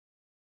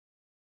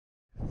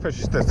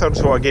Fished the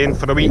Thurso again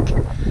for a week,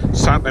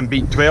 starting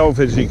beat 12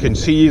 as you can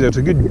see. There's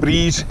a good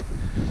breeze.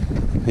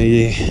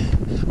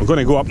 I'm going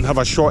to go up and have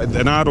a shot at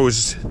the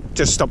Narrows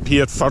just up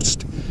here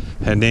first,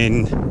 and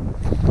then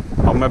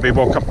I'll maybe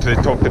walk up to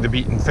the top of the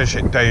beat and fish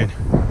it down.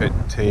 But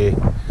the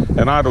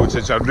Narrows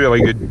is a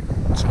really good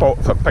spot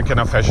for picking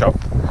a fish up,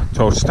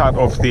 so I'll start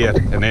off there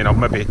and then I'll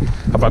maybe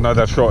have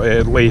another shot at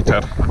it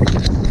later.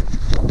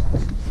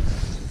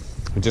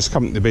 I'm just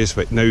coming to the base of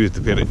it now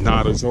where it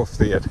narrows off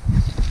there.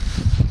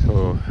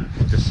 So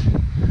just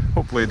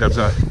hopefully there's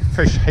a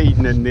fish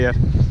hiding in there.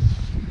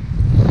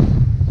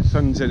 The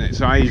sun's in its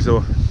eyes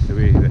though, the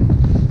way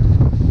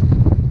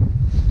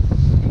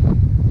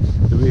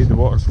the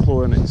water's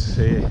flowing, it's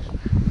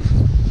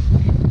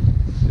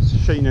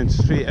shining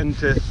straight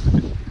into.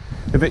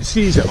 If it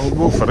sees it, I'll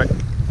go for it.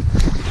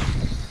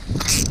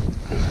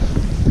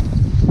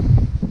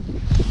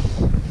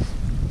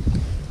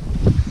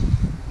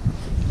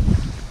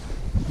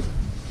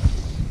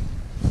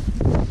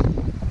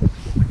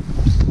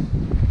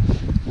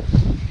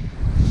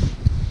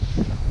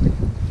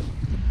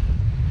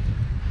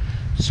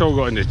 Still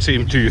got in the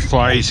same two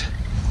flies.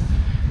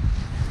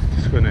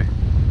 Just going to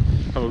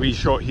have a wee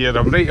shot here.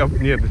 I'm right up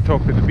near the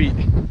top of the beat.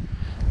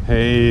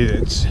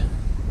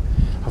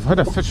 I've had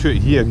a fish out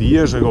here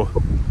years ago,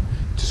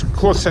 just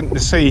close into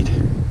the side.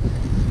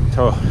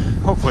 So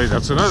hopefully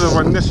there's another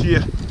one this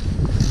year.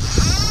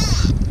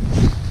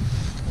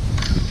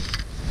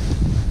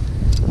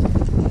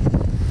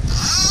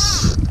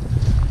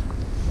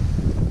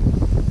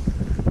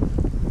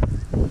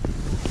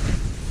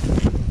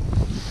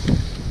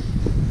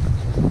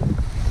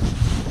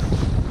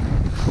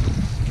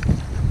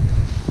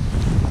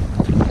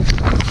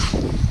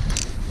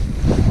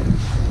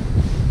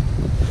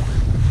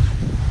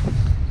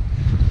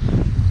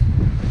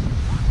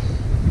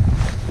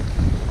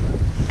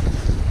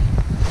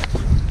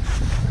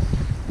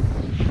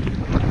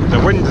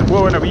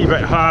 Blowing a wee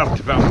bit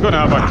hard, but I'm going to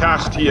have a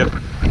cast here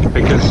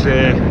because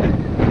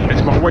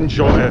it's my one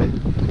shot at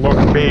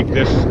Loch Beg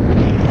this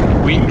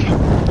week.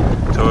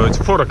 So it's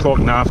 4 o'clock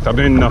in the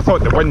afternoon and I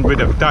thought the wind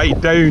would have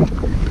died down,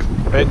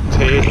 but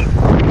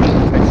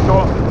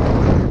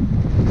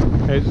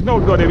it's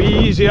not going to be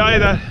easy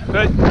either,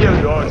 but here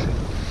it goes.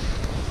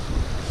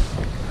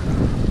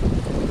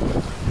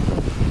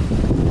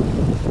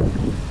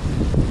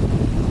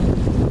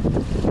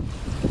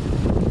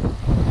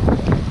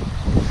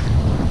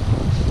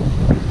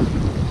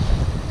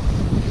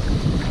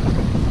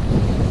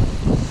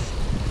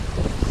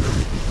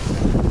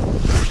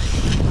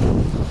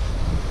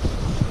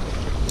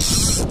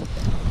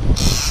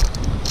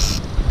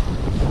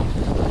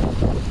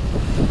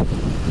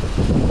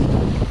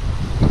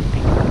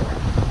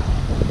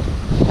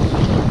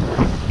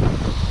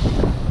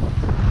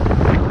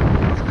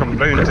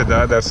 Round to the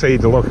other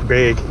side of Loch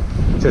Beg,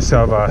 just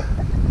have a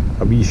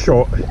wee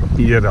shot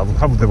here. I'll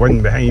have the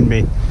wind behind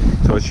me,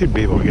 so I should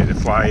be able to get the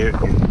fly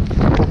out,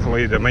 and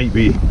hopefully there might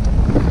be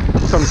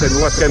something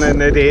lurking in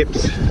the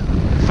depths.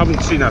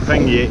 Haven't seen a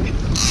thing yet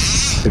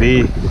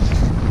today.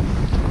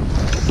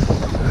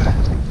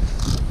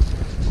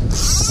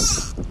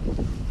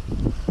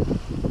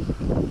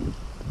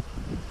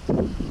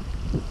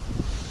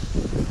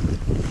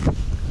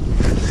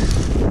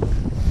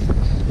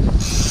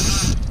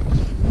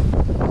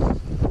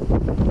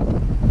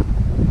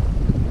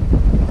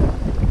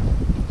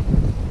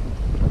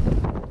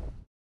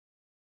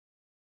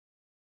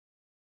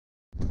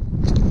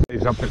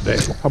 Up at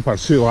the upper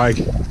Sulag,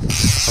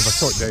 have a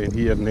shot down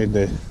here and then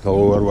the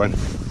lower one.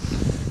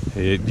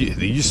 They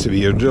used to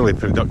be really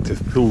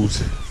productive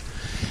pools.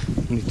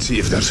 Need to see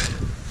if there's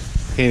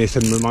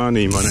anything with my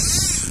name on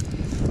it.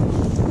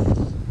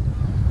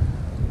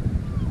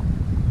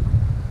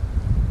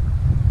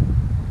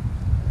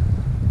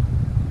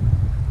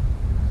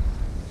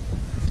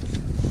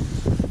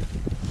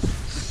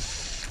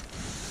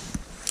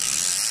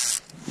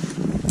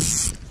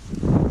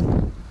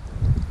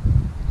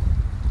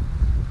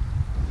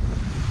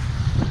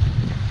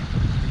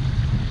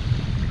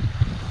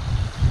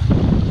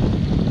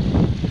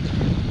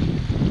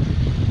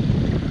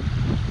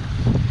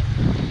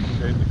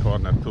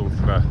 Corner pull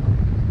for a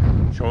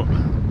shot.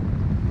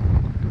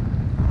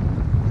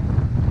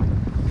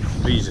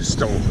 Breeze is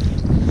still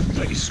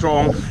pretty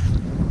strong.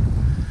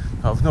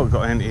 I've not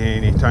got into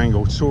any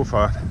tangles so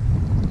far.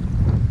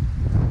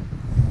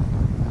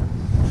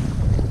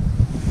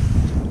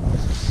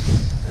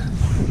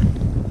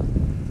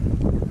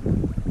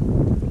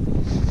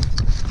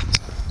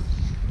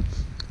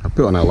 I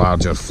put on a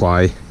larger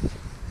fly,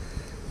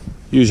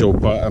 usual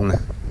pattern,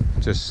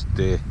 just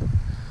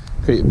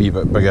quite a wee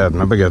bit bigger and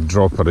a bigger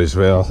dropper as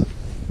well.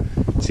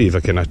 See if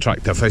I can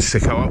attract a fish to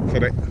come up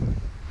for it.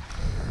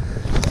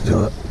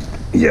 So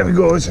here it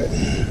goes.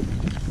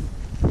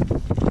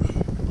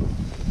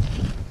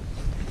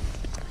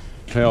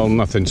 Well,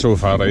 nothing so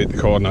far out the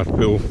corner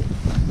pool.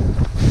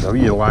 There's a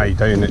wee lie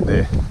down at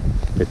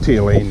the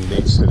tail end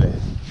next to the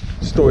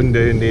stone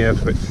down there,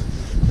 which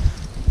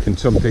can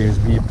sometimes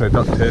be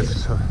productive.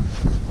 So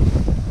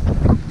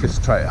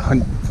just try to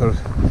hunt for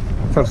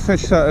for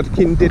fish that are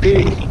keen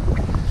today.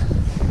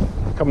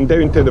 Come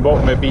down to the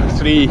bottom of beat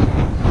 3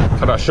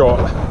 for a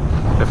shot.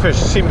 The fish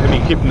seem to be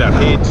keeping their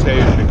heads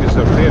down because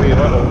they're very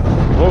little.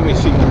 I've only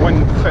seen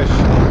one fish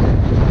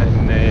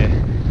and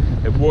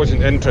it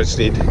wasn't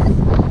interested.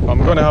 I'm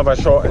going to have a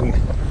shot in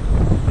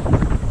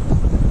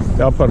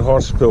the upper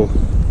horse pool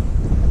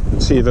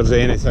and see if there's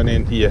anything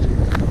in here.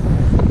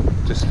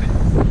 Just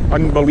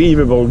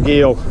unbelievable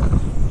gale.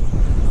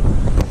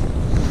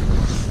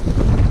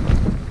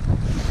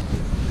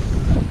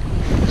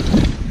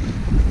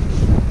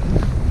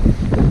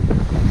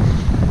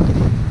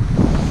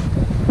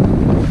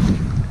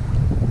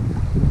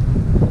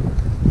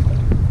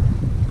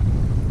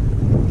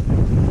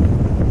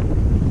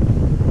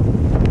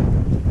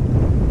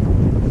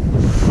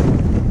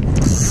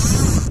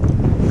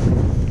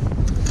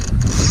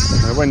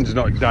 The wind's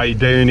not died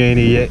down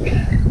any yet.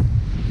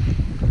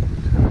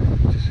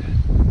 Just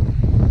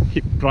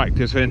keep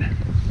practicing.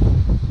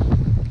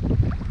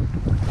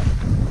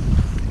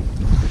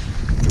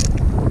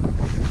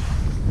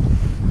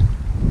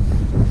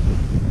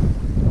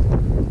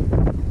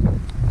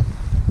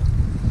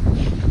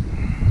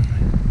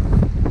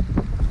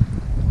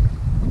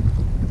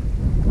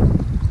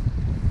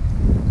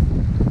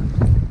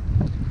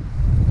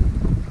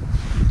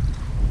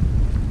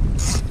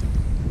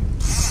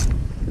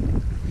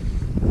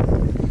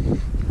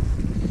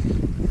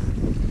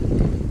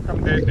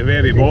 At the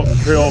very bottom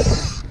pool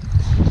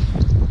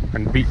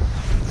and beat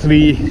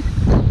 3.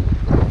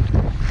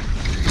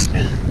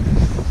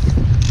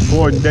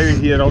 Going down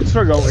here, I'll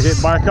struggle to get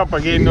back up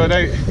again, no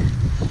doubt.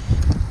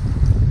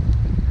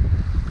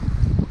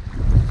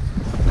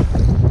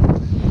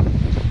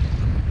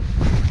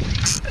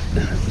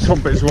 Let's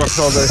hope it's worth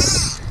all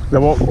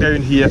the walk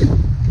down here.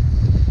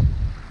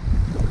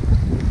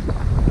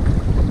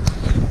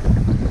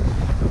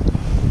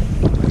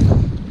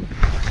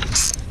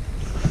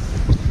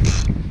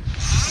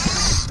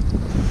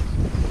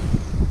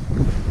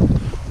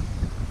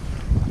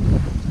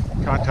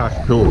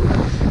 Pool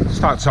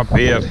starts up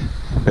there,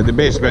 and the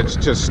base bit's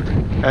just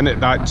in it,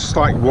 that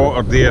slack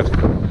water there.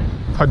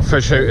 Had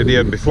fish out of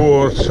there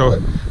before, so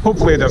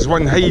hopefully there's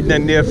one hiding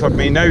in there for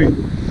me now.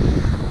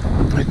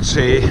 It's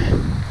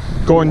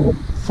gone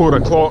 4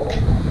 o'clock,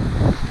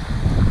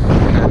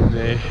 and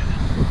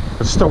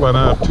there's still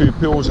another 2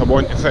 pools I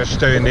want to fish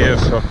down there,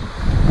 so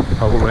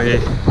I'll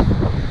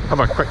have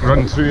a quick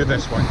run through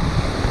this one.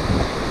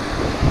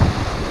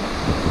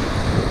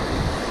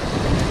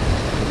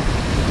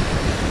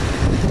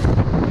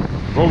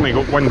 I've only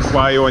got one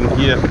fly on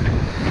here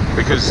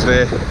because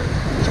there's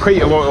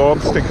quite a lot of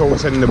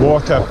obstacles in the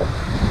water.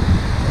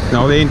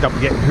 Now they end up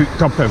getting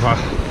hooked up if I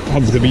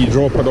have the wee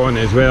dropper on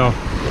as well.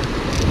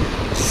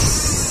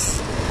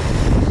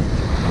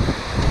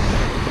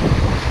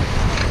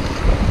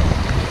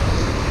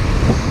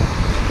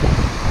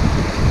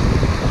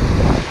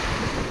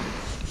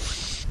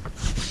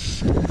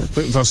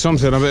 Looking for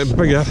something a bit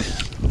bigger.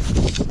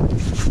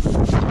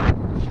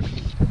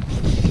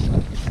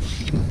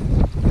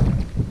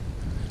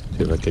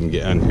 See if I can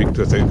get unhooked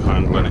without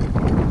handling it.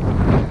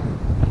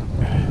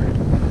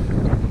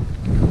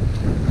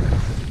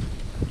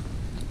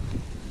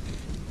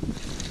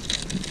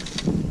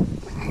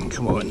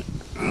 Come on,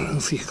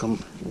 off you come.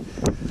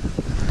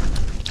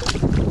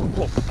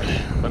 Oh,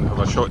 didn't have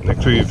a shot in the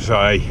grooves,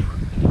 aye.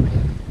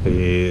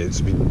 It's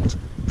been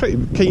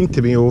pretty kind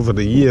to me over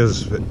the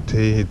years, but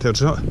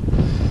there's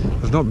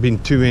not been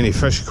too many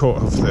fish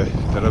caught off the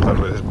river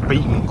with this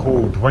biting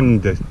cold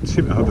wind. They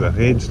seem to have their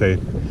heads down.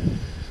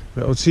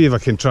 But I'll see if I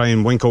can try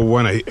and winkle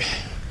one out.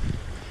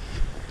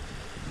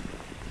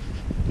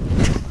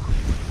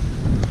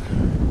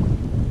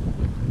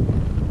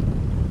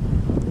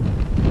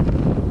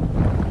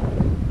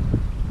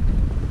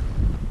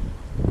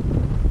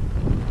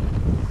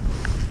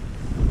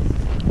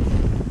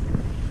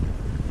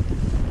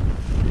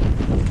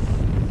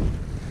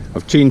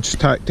 I've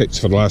changed tactics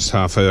for the last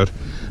half hour.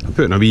 I'm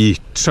putting a wee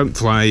shrimp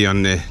fly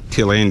on the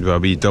tail end with a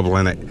wee double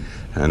in it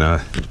and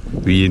a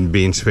wee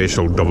Bain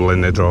special double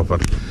in the dropper.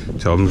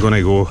 So I'm going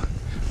to go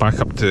back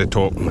up to the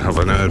top and have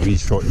another wee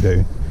shot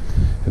down,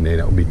 and then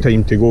it'll be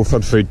time to go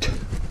for food.